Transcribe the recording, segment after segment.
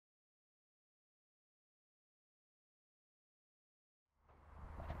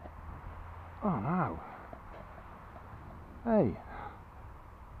Oh no. Hey.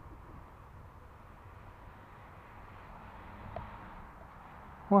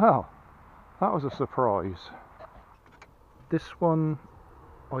 Well, that was a surprise. This one,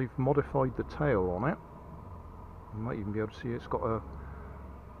 I've modified the tail on it. You might even be able to see it's got a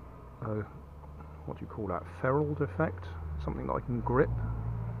what do you call that, ferrule effect? Something that I can grip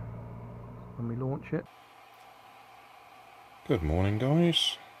when we launch it. Good morning,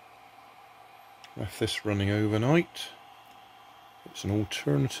 guys. Left this running overnight. It's an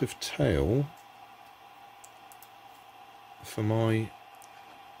alternative tail for my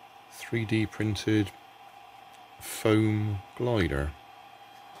 3D printed foam glider.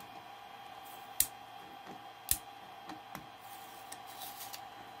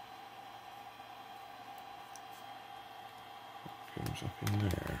 That goes up in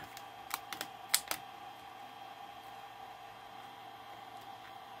there.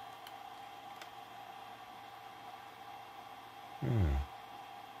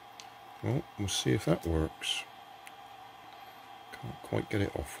 Well, we'll see if that works. Can't quite get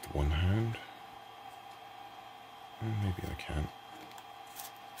it off with one hand. Maybe I can.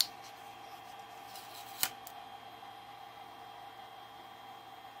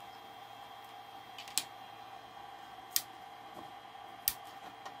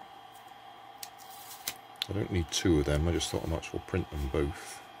 I don't need two of them, I just thought I might as well print them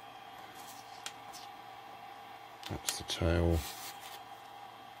both. That's the tail,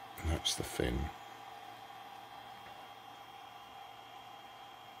 and that's the fin.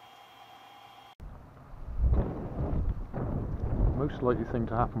 Most likely thing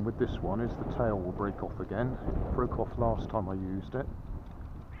to happen with this one is the tail will break off again. It broke off last time I used it.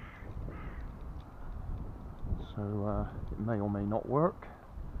 So it may or may not work.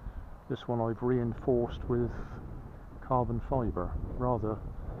 This one I've reinforced with carbon fibre, rather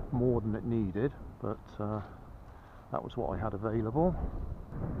more than it needed, but that was what I had available.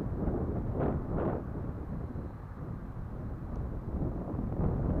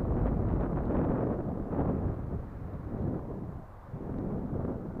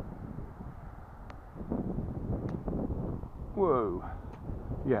 Whoa,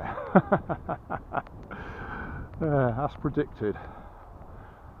 yeah, as predicted,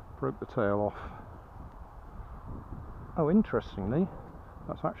 broke the tail off. Oh, interestingly,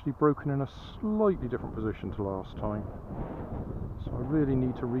 that's actually broken in a slightly different position to last time. So I really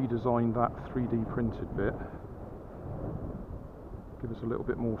need to redesign that 3D printed bit, give us a little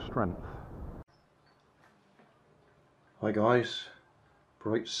bit more strength. Hi guys,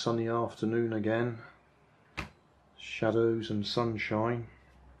 bright sunny afternoon again, shadows and sunshine.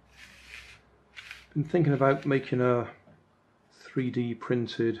 Been thinking about making a 3D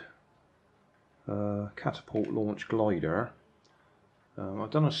printed catapult launch glider. I've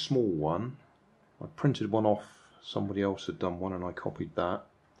done a small one. I printed one off, somebody else had done one and I copied that.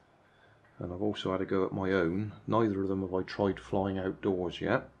 And I've also had a go at my own. Neither of them have I tried flying outdoors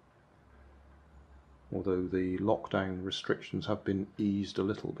yet, although the lockdown restrictions have been eased a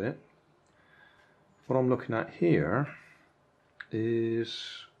little bit. What I'm looking at here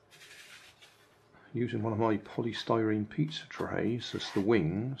is using one of my polystyrene pizza trays as the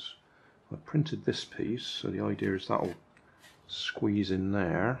wings. I've printed this piece, so the idea is that'll squeeze in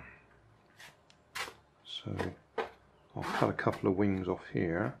there. So I'll cut a couple of wings off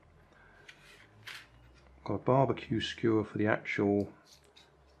here. Got a barbecue skewer for the actual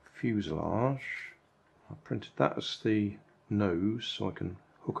fuselage. I printed that as the nose, so I can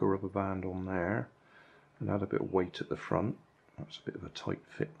hook a rubber band on there and add a bit of weight at the front. That's a bit of a tight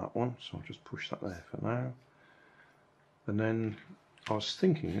fit, that one, so I'll just push that there for now. And then I was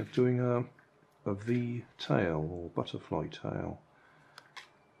thinking of doing a V tail or butterfly tail.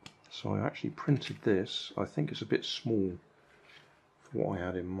 So I actually printed this. I think it's a bit small for what I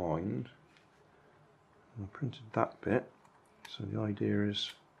had in mind. And I printed that bit. So the idea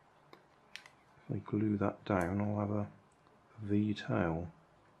is if I glue that down, I'll have a V tail.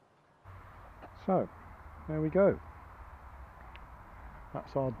 So, there we go.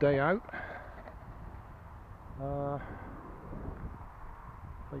 That's our day out.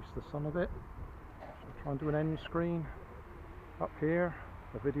 Face the sun a bit. So try and do an end screen. Up here,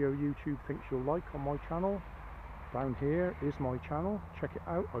 a video YouTube thinks you'll like on my channel. Down here is my channel. Check it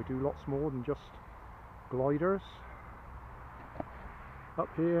out. I do lots more than just gliders. Up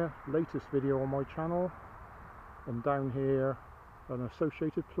here, latest video on my channel. And down here, an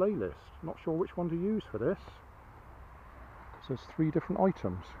associated playlist. Not sure which one to use for this, because there's 3 different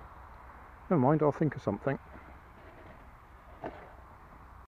items. Never mind, I'll think of something.